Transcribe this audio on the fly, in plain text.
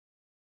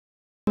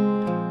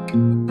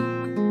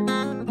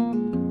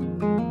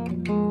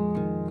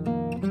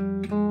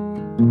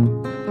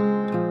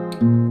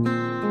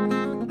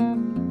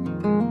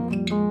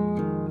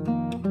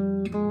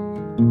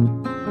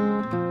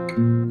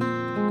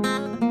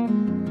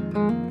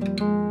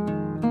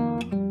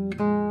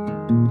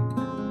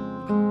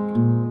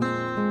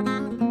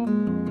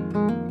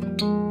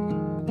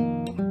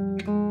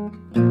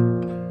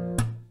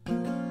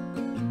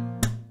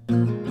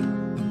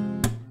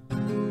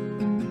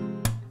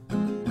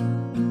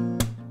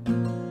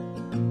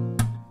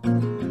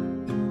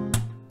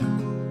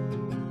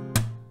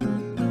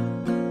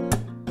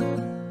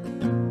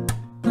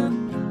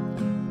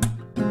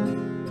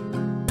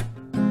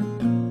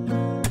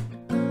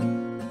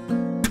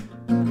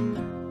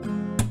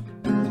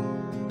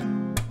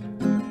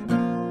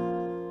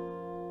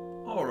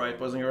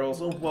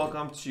also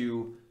welcome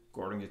to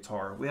Gordon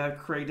Guitar. We have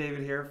Craig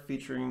David here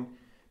featuring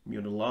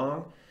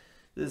Muni.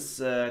 This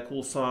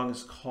cool song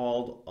is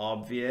called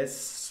Obvious.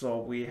 So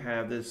we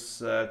have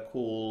this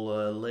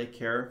cool lick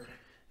here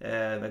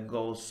that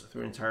goes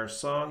through the entire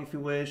song if you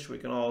wish. We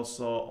can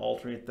also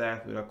alternate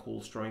that with a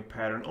cool strumming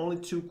pattern. Only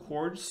 2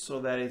 chords, so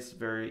that is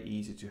very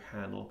easy to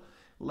handle.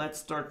 Let's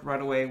start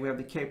right away. We have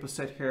the capo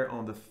set here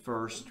on the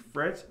 1st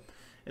fret.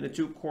 And the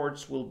 2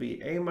 chords will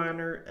be A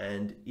minor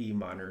and E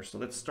minor. So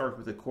let's start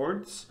with the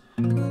chords.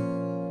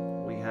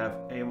 We have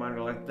A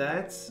minor like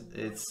that.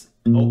 It's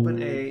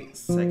open A,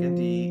 2nd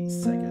D,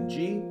 2nd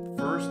G,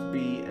 1st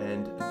B,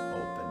 and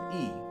open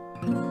E.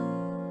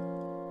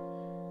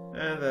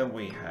 And then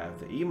we have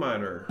the E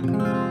minor.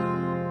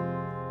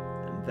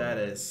 And that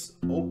is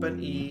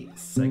open E,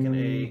 2nd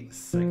A,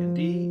 2nd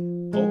D,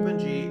 open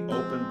G,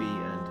 open B,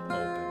 and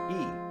open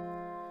E.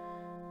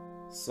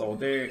 So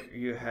there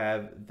you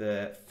have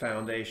the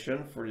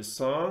foundation for the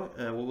song,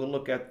 and we will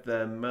look at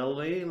the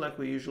melody like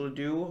we usually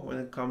do when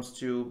it comes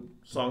to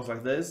songs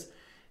like this,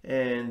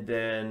 and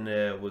then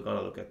we're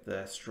gonna look at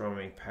the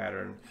strumming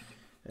pattern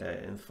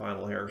in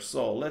final here.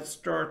 So let's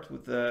start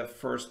with the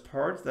first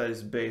part that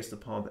is based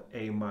upon the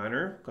A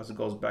minor, because it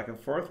goes back and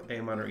forth,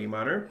 A minor, E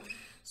minor.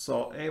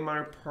 So A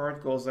minor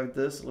part goes like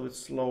this, a little bit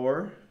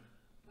slower.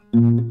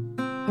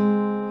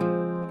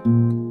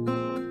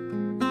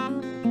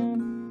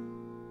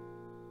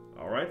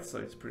 So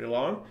it's pretty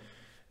long.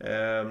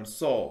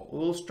 So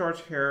we'll start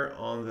here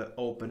on the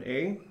open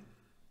A,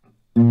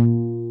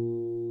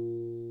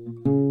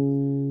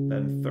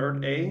 then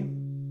 3rd A,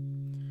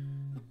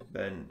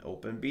 then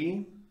open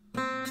B,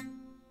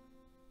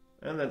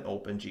 and then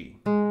open G.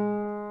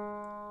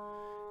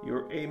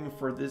 You're aiming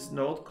for this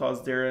note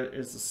because there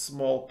is a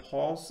small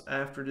pause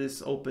after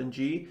this open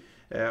G,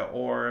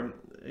 or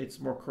it's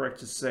more correct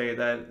to say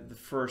that the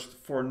first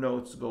 4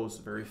 notes goes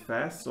very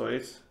fast, so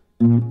it's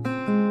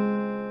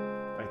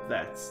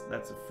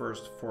that's the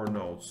first 4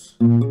 notes.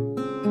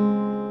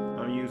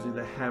 I'm using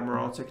the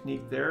hammer-on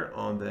technique there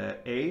on the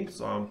A,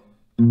 so I'm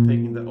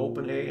taking the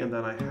open A and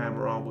then I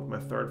hammer on with my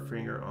 3rd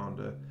finger on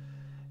the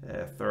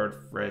 3rd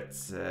fret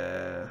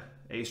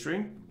A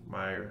string,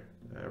 my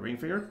ring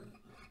finger.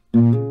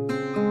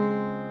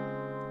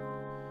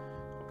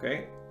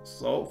 Okay,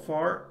 so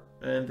far,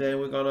 and then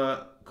we're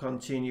gonna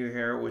continue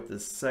here with the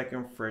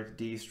 2nd fret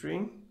D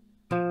string.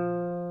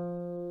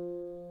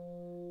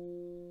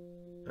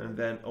 And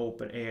then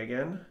open A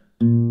again,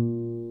 then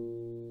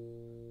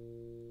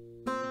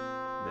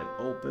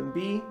open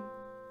B,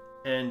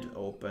 and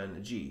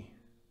open G.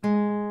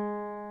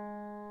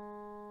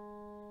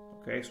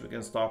 Okay, so we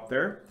can stop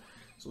there.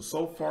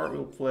 So far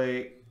we'll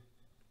play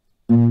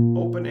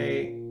open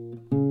A,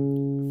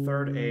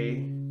 3rd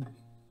A,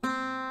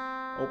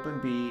 open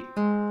B,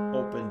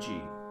 open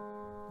G.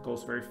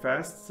 Goes very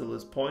fast till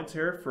this point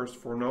here, first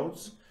 4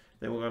 notes.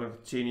 Then we're going to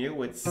continue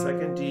with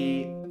 2nd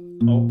D,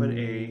 open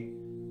A,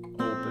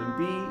 open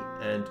B,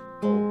 and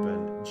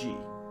open G.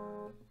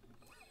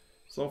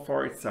 So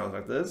far it sounds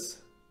like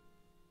this.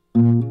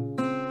 And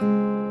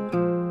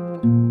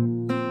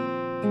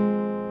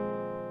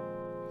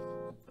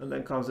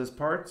then comes this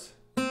part.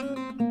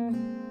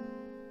 And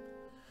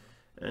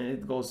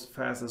it goes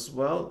fast as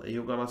well.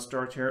 You're gonna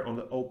start here on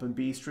the open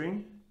B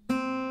string,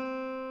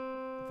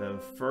 then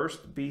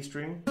 1st B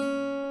string,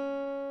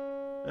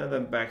 and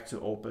then back to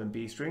open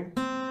B string.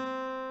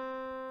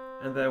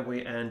 And then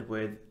we end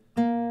with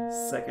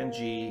 2nd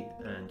G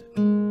and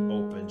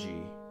open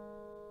G.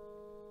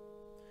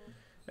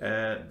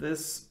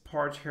 This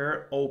part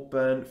here,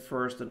 open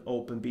 1st and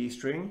open B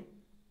string.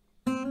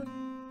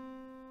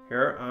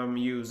 Here I'm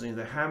using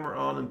the hammer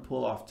on and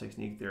pull off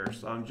technique there.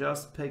 So I'm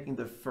just picking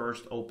the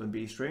 1st open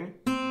B string.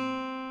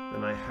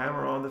 Then I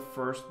hammer on the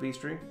 1st B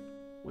string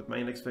with my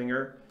index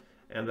finger.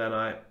 And then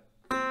I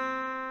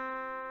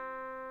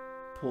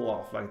pull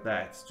off like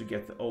that to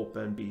get the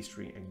open B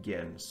string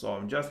again. So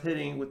I'm just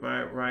hitting with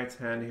my right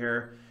hand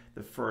here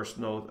the 1st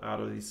note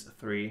out of these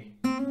 3,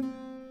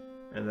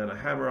 and then I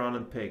hammer on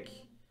and pick,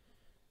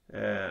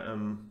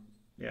 hammer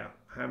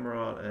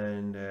on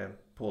and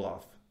pull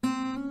off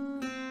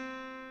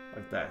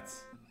like that,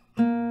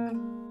 and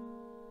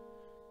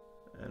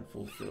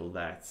fulfill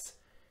that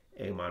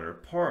A minor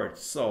part.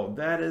 So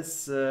that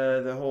is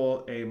the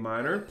whole A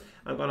minor.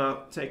 I'm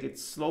gonna take it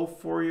slow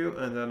for you,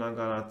 and then I'm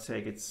gonna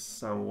take it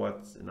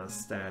somewhat in a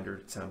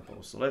standard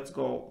tempo. So let's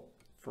go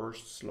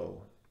first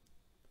slow.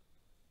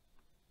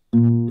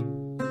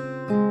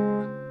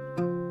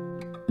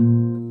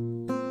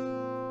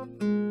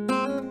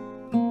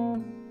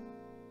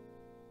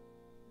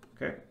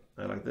 Okay,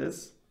 I like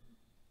this.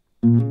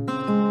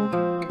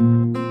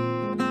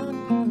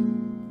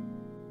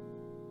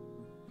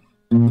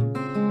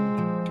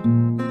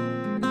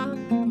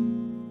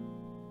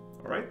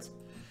 Alright,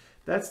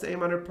 that's the A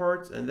minor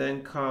part, and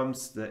then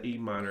comes the E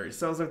minor. It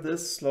sounds like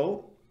this,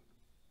 slow.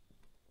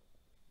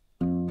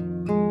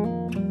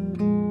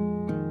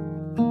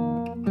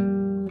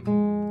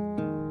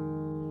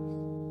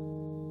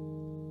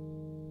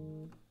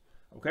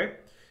 Okay,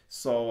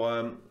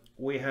 so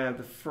we have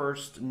the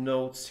first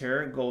notes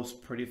here. It goes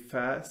pretty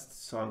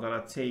fast, so I'm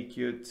gonna take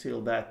you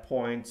till that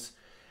point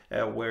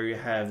where you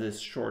have this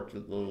short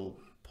little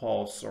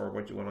pause, or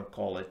what you want to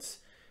call it.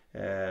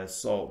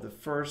 So the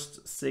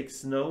first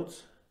 6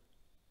 notes,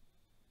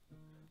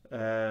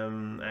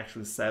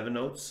 actually 7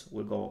 notes,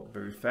 will go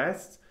very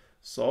fast.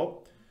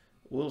 So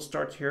we'll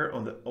start here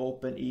on the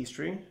open E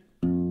string,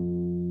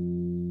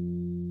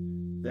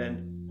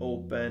 then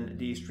open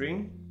D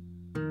string,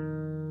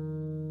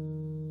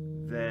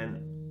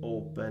 then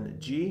open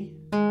G,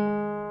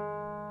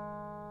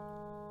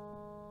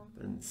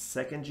 then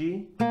second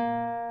G,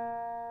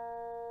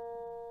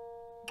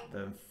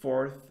 then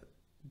fourth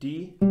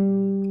D,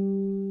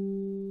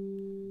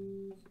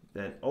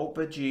 then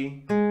open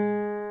G,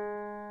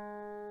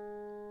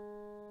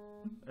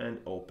 and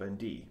open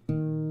D.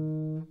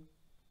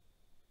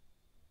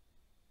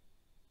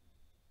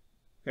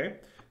 Okay,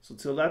 so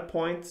till that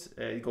point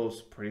it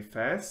goes pretty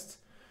fast.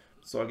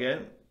 So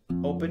again,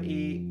 open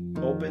E,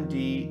 open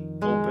D,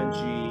 open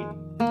G,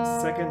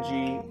 second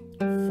G,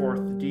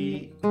 fourth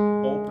D,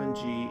 open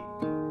G,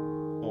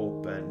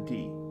 open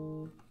D.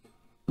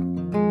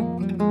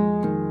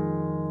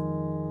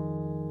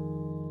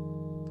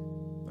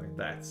 Like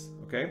that,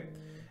 okay?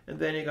 And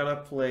then you're gonna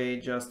play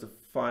just the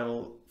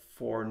final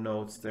 4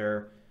 notes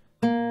there.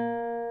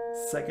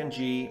 Second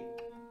G,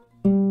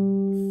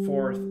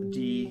 fourth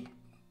D,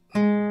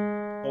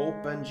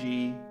 open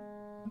G,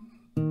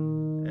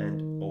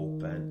 and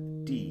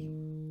open D.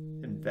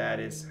 And that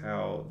is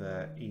how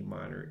the E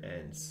minor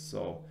ends.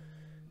 So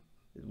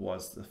it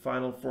was the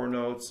final 4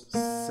 notes: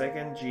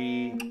 second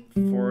G,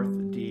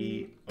 fourth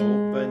D,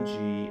 open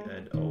G,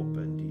 and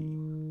open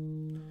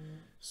D.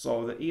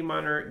 So the E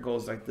minor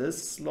goes like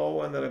this,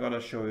 slow, and then I'm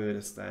gonna show you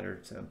the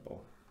standard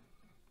tempo.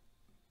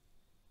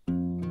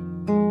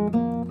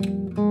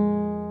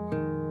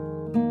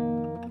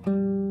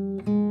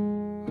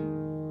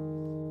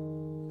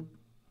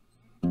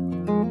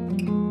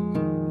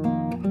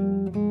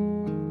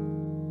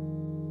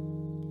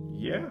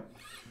 Yeah,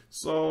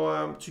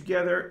 so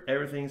together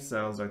everything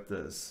sounds like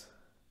this.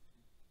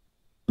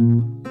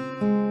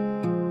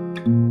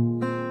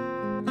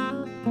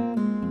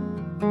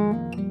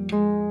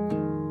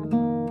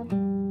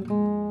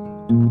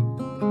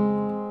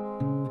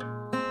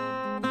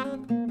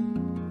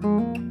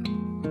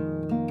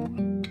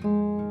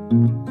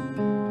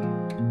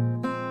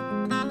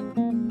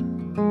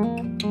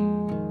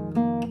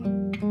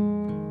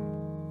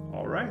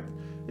 All right,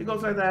 it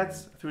goes like that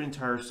through the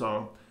entire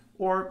song.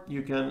 Or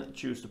you can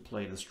choose to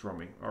play the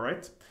strumming. All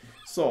right,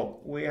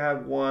 so we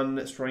have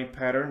one strumming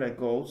pattern that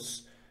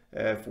goes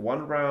for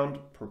 1 round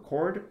per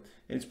chord,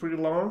 and it's pretty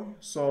long.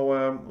 So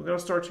we're gonna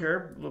start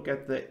here. Look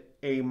at the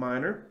A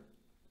minor.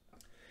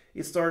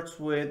 It starts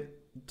with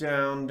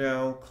down,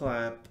 down,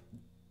 clap,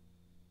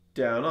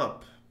 down,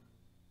 up.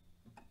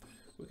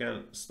 We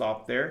can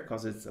stop there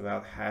because it's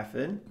about half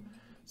in.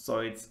 So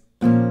it's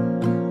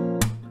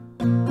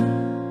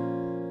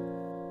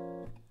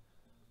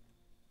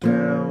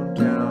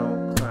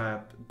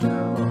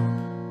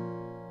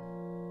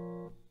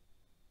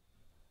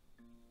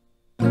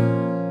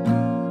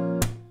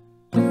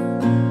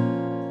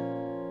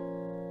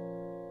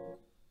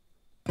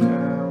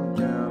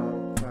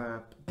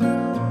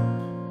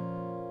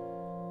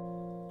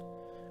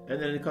and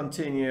then it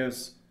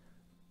continues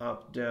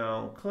up,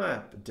 down,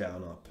 clap,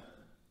 down, up.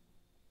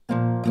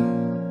 Up,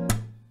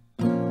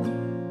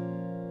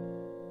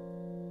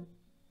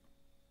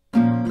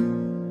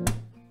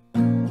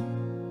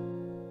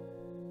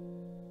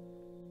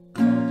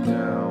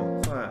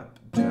 down, clap,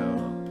 down,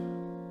 up.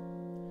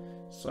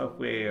 So if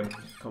we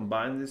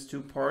combine these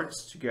 2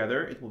 parts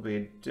together, it will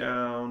be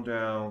down,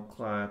 down,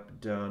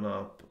 clap, down,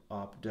 up,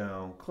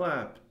 down,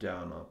 clap,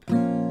 down, up.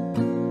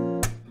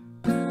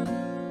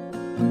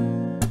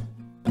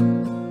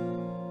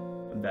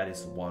 That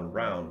is 1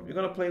 round. You're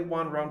gonna play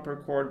 1 round per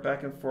chord,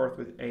 back and forth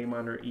with A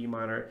minor, E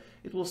minor.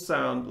 It will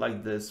sound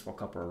like this for a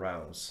couple of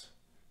rounds.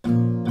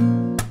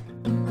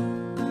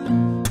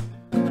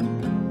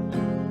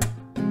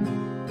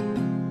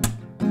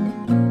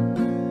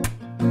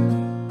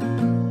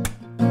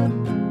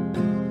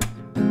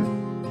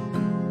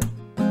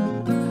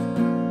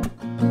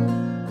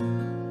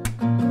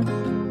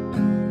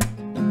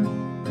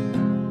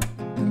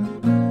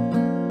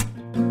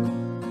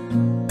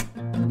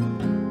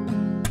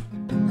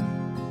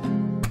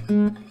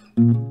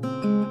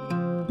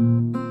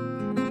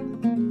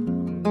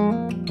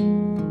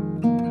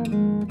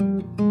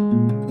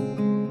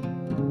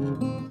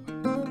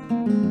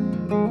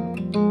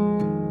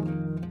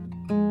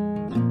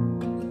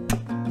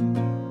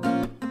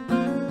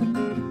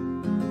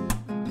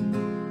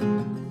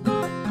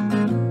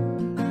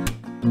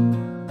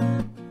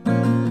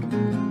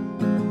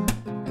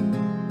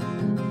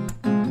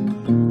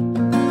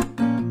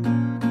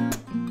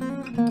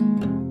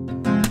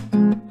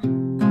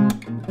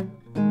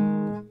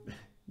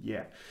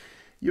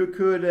 You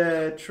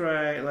could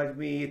try, like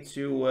me,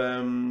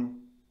 to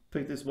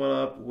pick this one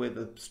up with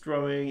the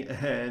strumming,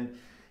 and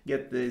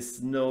get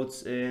these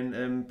notes in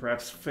and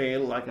perhaps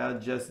fail like I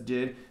just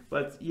did.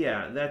 But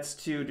yeah, that's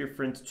two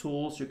different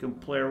tools you can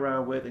play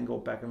around with and go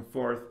back and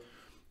forth.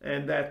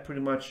 And that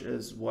pretty much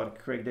is what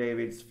Craig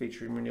David's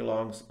featuring Muni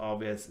Long's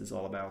Obvious is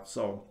all about.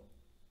 So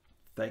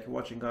thank you for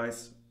watching,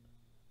 guys.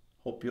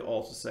 Hope you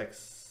also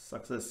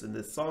success in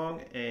this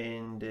song,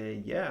 and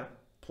yeah,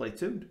 play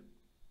tuned.